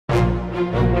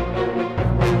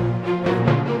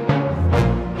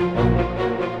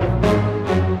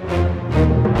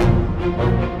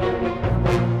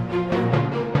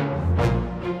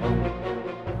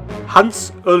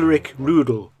Hans-Ulrich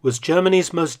Rudel was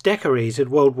Germany's most decorated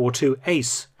World War II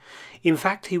ace. In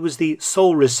fact, he was the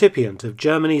sole recipient of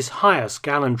Germany's highest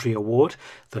gallantry award,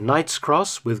 the Knight's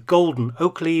Cross, with golden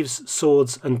oak leaves,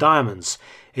 swords and diamonds,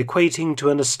 equating to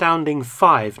an astounding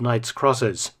 5 Knight's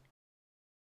Crosses.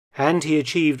 And he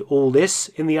achieved all this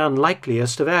in the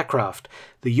unlikeliest of aircraft,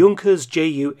 the Junkers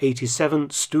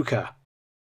Ju-87 Stuka.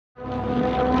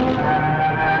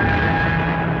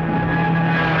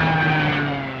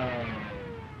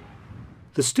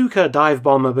 The Stuka dive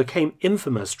bomber became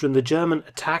infamous during the German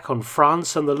attack on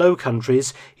France and the Low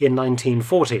Countries in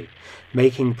 1940,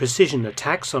 making precision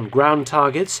attacks on ground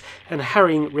targets and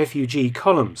harrying refugee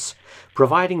columns,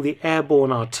 providing the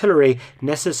airborne artillery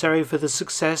necessary for the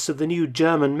success of the new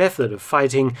German method of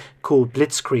fighting called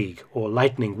Blitzkrieg, or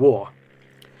lightning war.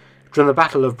 During the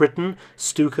Battle of Britain,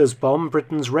 Stukas bombed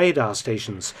Britain's radar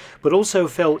stations, but also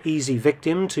fell easy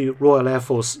victim to Royal Air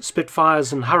Force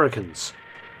Spitfires and Hurricanes.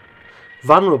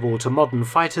 Vulnerable to modern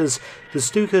fighters, the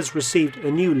Stukas received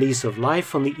a new lease of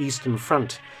life on the Eastern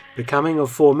Front, becoming a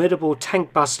formidable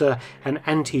tank buster and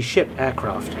anti-ship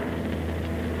aircraft.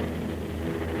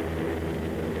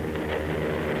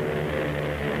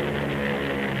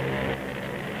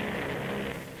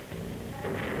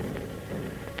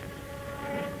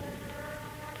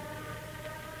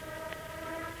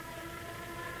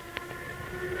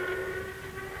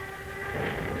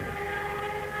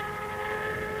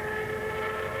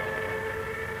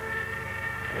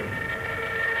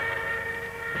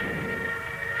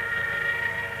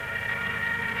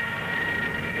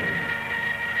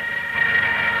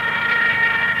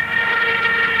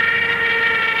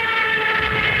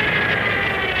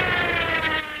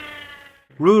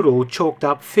 Rudel chalked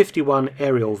up 51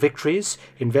 aerial victories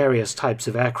in various types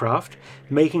of aircraft,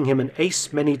 making him an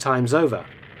ace many times over.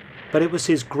 But it was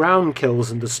his ground kills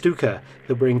in the Stuka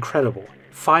that were incredible.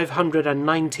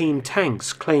 519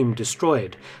 tanks claimed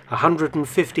destroyed,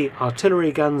 150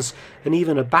 artillery guns, and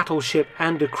even a battleship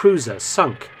and a cruiser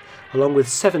sunk, along with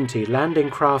 70 landing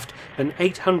craft and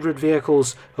 800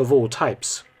 vehicles of all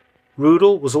types.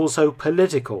 Rudel was also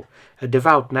political, a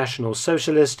devout National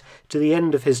Socialist to the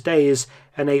end of his days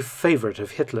and a favourite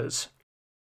of Hitler's.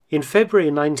 In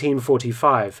February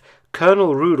 1945,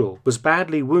 Colonel Rudel was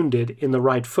badly wounded in the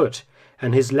right foot,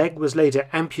 and his leg was later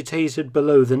amputated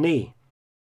below the knee.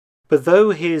 But though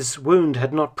his wound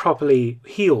had not properly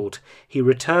healed, he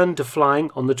returned to flying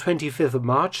on the 25th of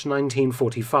March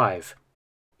 1945.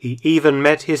 He even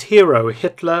met his hero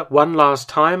Hitler one last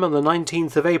time on the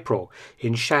 19th of April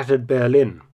in shattered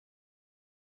Berlin.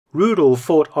 Rudel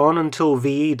fought on until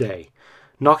VE Day,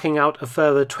 knocking out a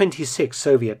further 26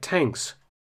 Soviet tanks.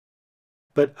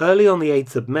 But early on the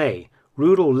 8th of May,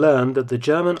 Rudel learned that the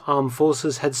German armed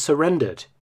forces had surrendered.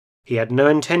 He had no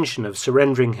intention of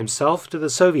surrendering himself to the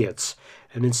Soviets,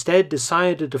 and instead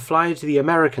decided to fly to the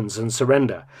Americans and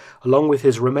surrender, along with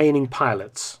his remaining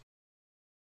pilots.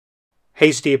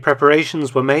 Hasty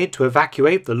preparations were made to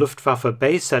evacuate the Luftwaffe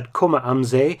base at Kummer am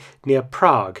See near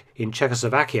Prague in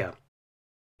Czechoslovakia.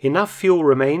 Enough fuel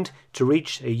remained to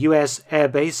reach a US air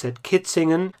base at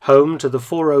Kitzingen, home to the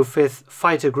 405th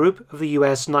Fighter Group of the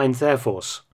US 9th Air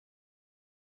Force.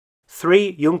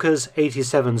 3 Junkers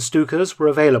 87 Stukas were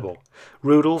available,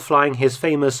 Rudel flying his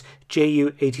famous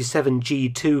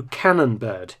Ju-87G2 cannon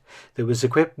bird that was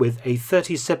equipped with a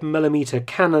 37mm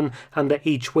cannon under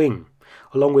each wing,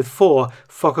 along with 4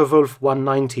 Focke-Wulf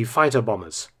 190 fighter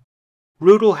bombers.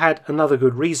 Rudel had another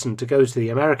good reason to go to the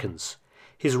Americans.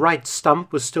 His right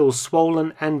stump was still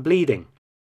swollen and bleeding.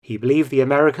 He believed the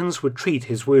Americans would treat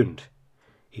his wound.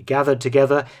 He gathered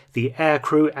together the air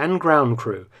crew and ground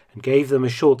crew and gave them a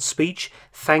short speech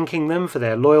thanking them for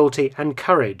their loyalty and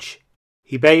courage.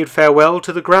 He bade farewell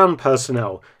to the ground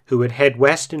personnel who would head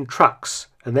west in trucks,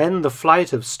 and then the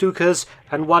flight of Stukas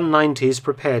and 190s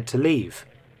prepared to leave.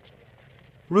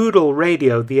 Rudel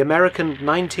radioed the American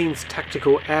 19th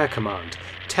Tactical Air Command,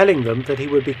 telling them that he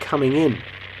would be coming in.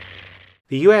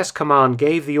 The US command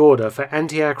gave the order for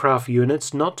anti-aircraft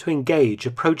units not to engage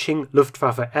approaching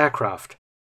Luftwaffe aircraft.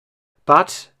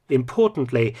 But,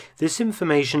 importantly, this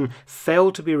information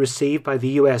failed to be received by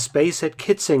the US base at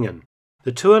Kitzingen.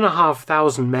 The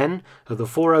 2,500 men of the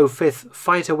 405th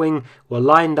Fighter Wing were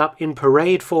lined up in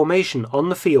parade formation on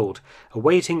the field,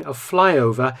 awaiting a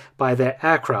flyover by their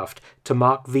aircraft to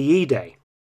mark VE Day.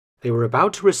 They were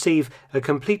about to receive a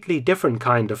completely different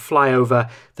kind of flyover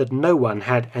that no one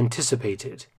had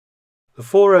anticipated. The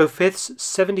 405th's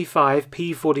 75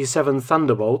 P-47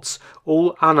 Thunderbolts,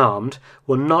 all unarmed,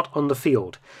 were not on the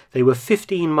field. They were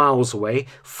 15 miles away,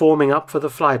 forming up for the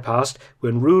flypast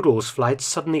when Rudel's flight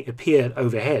suddenly appeared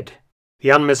overhead.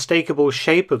 The unmistakable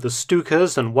shape of the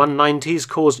Stukas and 190s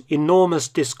caused enormous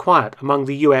disquiet among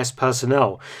the US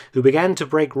personnel, who began to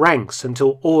break ranks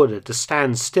until ordered to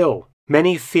stand still,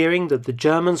 many fearing that the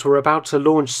Germans were about to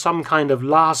launch some kind of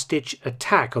last-ditch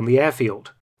attack on the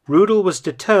airfield. Rudel was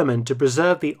determined to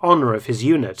preserve the honour of his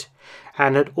unit,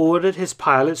 and had ordered his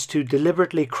pilots to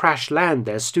deliberately crash-land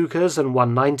their Stukas and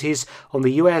 190s on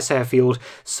the US airfield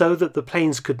so that the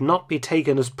planes could not be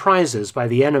taken as prizes by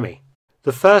the enemy.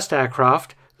 The first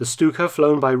aircraft, the Stuka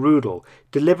flown by Rudel,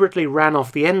 deliberately ran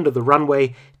off the end of the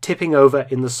runway, tipping over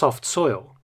in the soft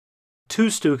soil. 2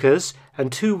 Stukas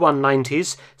and 2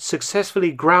 190s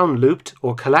successfully ground-looped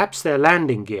or collapsed their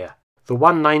landing gear. The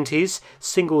 190s,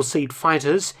 single-seat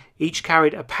fighters, each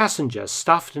carried a passenger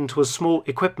stuffed into a small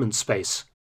equipment space.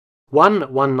 One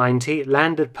 190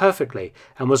 landed perfectly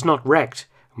and was not wrecked,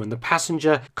 and when the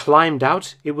passenger climbed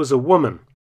out, it was a woman.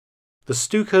 The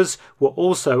Stukas were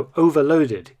also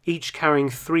overloaded, each carrying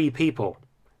 3 people.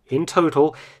 In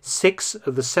total, 6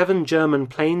 of the 7 German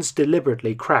planes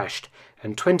deliberately crashed,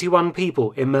 and 21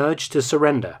 people emerged to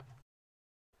surrender.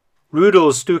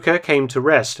 Rudel's Stuka came to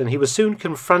rest, and he was soon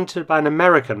confronted by an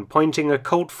American pointing a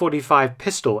Colt .45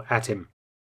 pistol at him.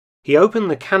 He opened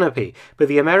the canopy, but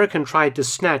the American tried to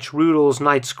snatch Rudel's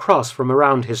Knight's Cross from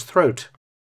around his throat.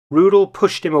 Rudel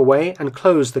pushed him away and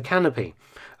closed the canopy,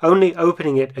 only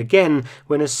opening it again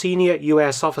when a senior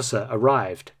US officer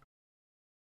arrived.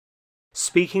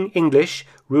 Speaking English,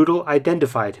 Rudel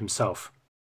identified himself.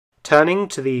 Turning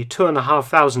to the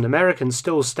 2,500 Americans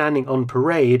still standing on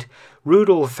parade,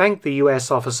 Rudel thanked the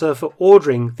US officer for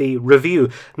ordering the review,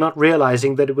 not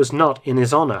realizing that it was not in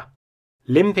his honor.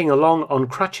 Limping along on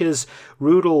crutches,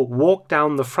 Rudel walked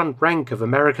down the front rank of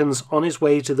Americans on his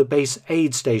way to the base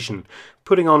aid station,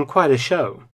 putting on quite a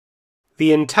show.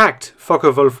 The intact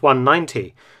Focke-Wulf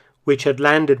 190, which had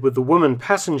landed with the woman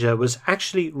passenger, was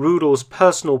actually Rudel's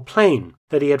personal plane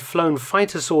that he had flown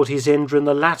fighter sorties in during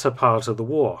the latter part of the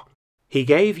war. He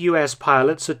gave US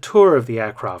pilots a tour of the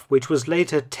aircraft, which was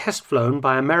later test-flown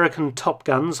by American Top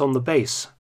Guns on the base.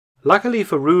 Luckily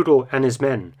for Rudel and his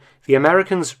men, the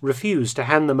Americans refused to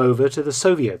hand them over to the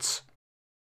Soviets.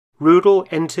 Rudel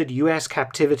entered US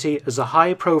captivity as a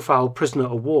high-profile prisoner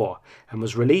of war and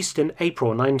was released in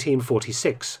April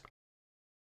 1946.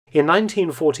 In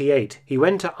 1948, he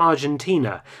went to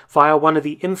Argentina via one of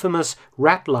the infamous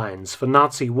rat lines for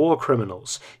Nazi war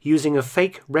criminals, using a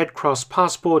fake Red Cross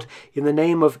passport in the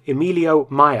name of Emilio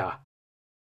Meyer.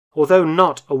 Although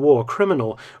not a war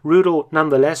criminal, Rudel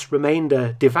nonetheless remained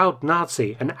a devout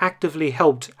Nazi and actively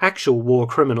helped actual war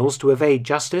criminals to evade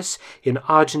justice in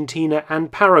Argentina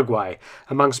and Paraguay,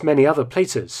 amongst many other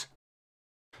places.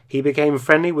 He became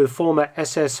friendly with former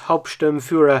SS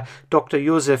Hauptsturmführer Dr.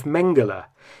 Josef Mengele,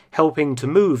 helping to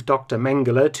move Dr.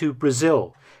 Mengele to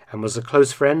Brazil, and was a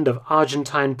close friend of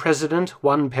Argentine President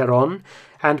Juan Perón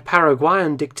and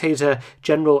Paraguayan dictator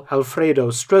General Alfredo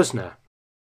Stroessner.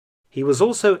 He was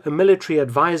also a military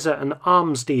advisor and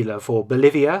arms dealer for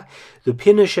Bolivia, the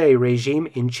Pinochet regime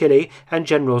in Chile, and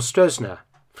General Stroessner,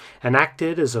 and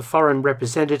acted as a foreign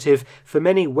representative for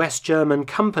many West German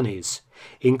companies,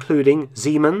 including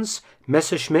Siemens,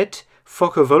 Messerschmitt,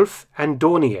 Focke-Wulf, and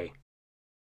Dornier.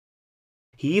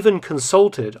 He even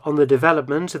consulted on the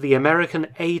development of the American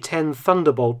A-10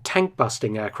 Thunderbolt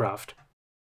tank-busting aircraft.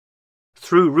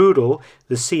 Through Rudel,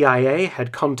 the CIA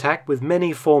had contact with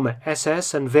many former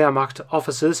SS and Wehrmacht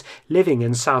officers living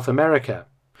in South America,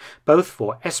 both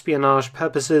for espionage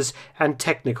purposes and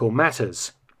technical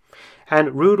matters.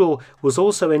 And Rudel was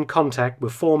also in contact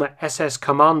with former SS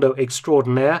Commando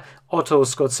extraordinaire Otto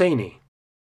Skorzeny.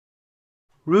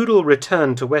 Rudel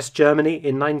returned to West Germany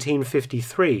in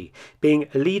 1953, being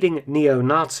a leading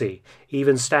neo-Nazi,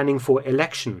 even standing for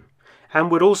election,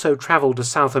 and would also travel to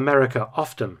South America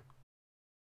often.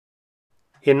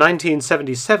 In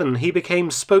 1977, he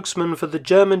became spokesman for the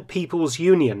German People's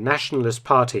Union Nationalist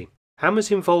Party, and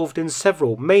was involved in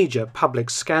several major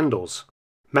public scandals.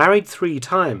 Married 3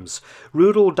 times,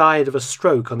 Rudel died of a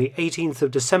stroke on the 18th of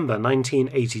December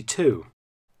 1982.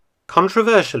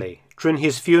 Controversially, during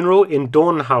his funeral in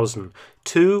Dornhausen,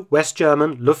 2 West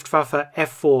German Luftwaffe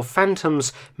F-4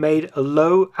 Phantoms made a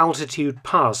low-altitude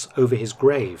pass over his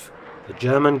grave. The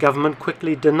German government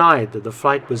quickly denied that the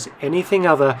flight was anything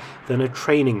other than a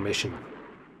training mission.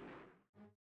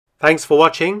 Thanks for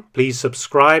watching. Please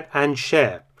subscribe and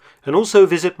share. And also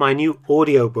visit my new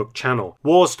audiobook channel,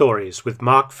 War Stories with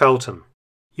Mark Felton.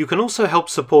 You can also help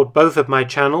support both of my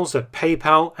channels at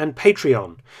PayPal and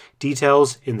Patreon,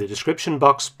 details in the description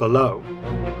box below.